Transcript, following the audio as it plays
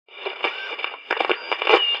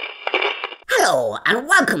Hello and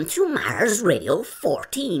welcome to Mars Radio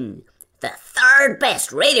 14, the third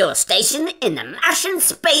best radio station in the Martian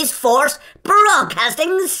Space Force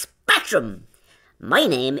broadcasting spectrum. My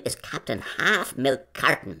name is Captain Half Milk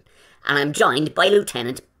Carton and I'm joined by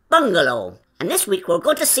Lieutenant Bungalow. And this week we're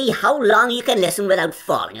going to see how long you can listen without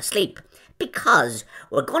falling asleep, because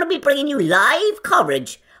we're going to be bringing you live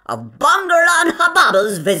coverage of Bongerlon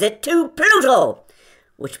Hababel's visit to Pluto,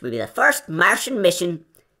 which will be the first Martian mission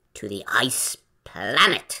to the ice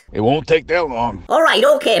planet. It won't take that long. Alright,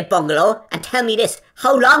 okay, Bungalow, and tell me this,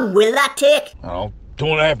 how long will that take? Oh,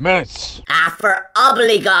 2.5 minutes. For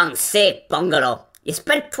Obligong's sake, Bungalow. You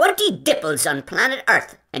spent 20 dipples on planet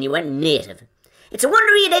Earth and you went native. It's a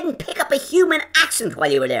wonder you didn't pick up a human accent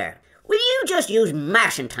while you were there. Will you just use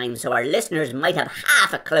Martian time so our listeners might have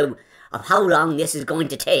half a clue of how long this is going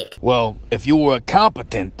to take? Well, if you were a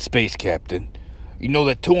competent space captain, you know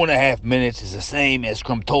that 2.5 minutes is the same as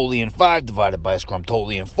Scrumtolian 5 divided by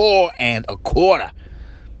Scrumtolian 4 and a quarter.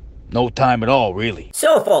 No time at all, really.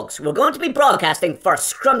 So, folks, we're going to be broadcasting for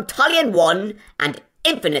Scrumtolian 1 and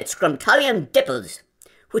Infinite Scrumtolian Dipples,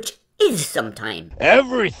 which is some time.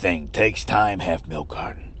 Everything takes time, Half Milk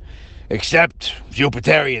Carton. Except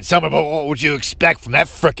Jupiterian summer, but what would you expect from that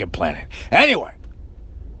frickin' planet? Anyway,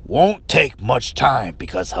 won't take much time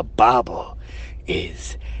because Hababel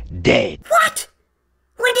is dead. What?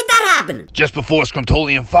 When did that happen? Just before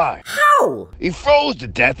Scrumtolian 5. How? He froze to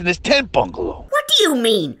death in his tent bungalow. What do you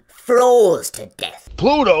mean, froze to death?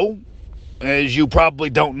 Pluto, as you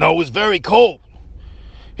probably don't know, is very cold.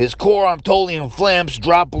 His core Ontolian flamps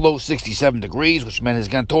dropped below 67 degrees, which meant his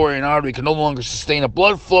Gantorian artery could no longer sustain a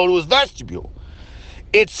blood flow to his vestibule.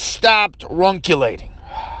 It stopped runculating,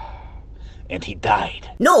 and he died.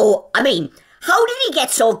 No, I mean, how did he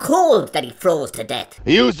get so cold that he froze to death?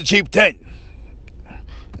 He used a cheap tent.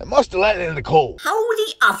 It must have let it in the cold. How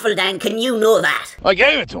the awful dan can you know that? I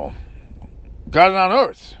gave it to him. Got it on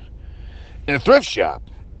Earth. In a thrift shop.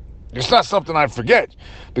 It's not something I'd forget,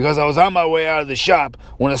 because I was on my way out of the shop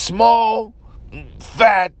when a small,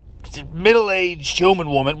 fat, middle-aged human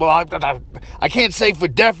woman, well, I can't say for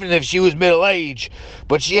definite if she was middle-aged,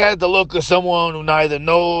 but she had the look of someone who neither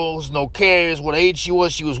knows nor cares what age she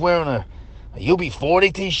was. She was wearing a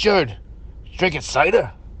UB40 t-shirt, drinking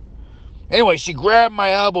cider. Anyway, she grabbed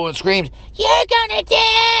my elbow and screamed, "You're gonna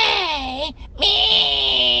die!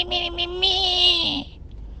 Me, me, me, me."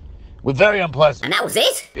 Was very unpleasant. And that was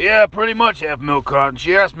it? Yeah, pretty much, Half Milk Carton.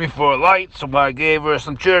 She asked me for a light, so I gave her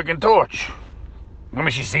some Churkin torch. I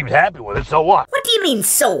mean, she seems happy with it, so what? What do you mean,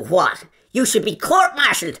 so what? You should be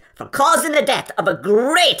court-martialed for causing the death of a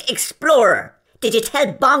great explorer. Did you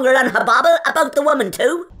tell Bongerlon Hababel about the woman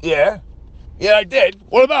too? Yeah, I did.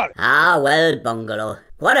 What about it? Ah, well, Bungalow.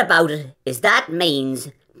 What about it is that means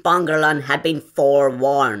Bongerlon had been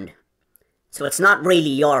forewarned. So it's not really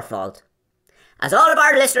your fault. As all of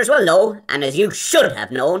our listeners will know, and as you should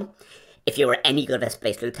have known, if you were any good of a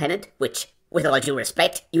space lieutenant, which, with all due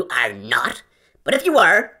respect, you are not, but if you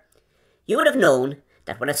were, you would have known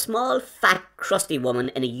that when a small, fat, crusty woman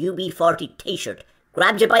in a UB40 t-shirt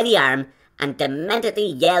grabs you by the arm and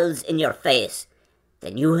dementedly yells in your face,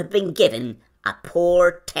 then you have been given a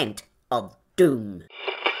poor tent of doom.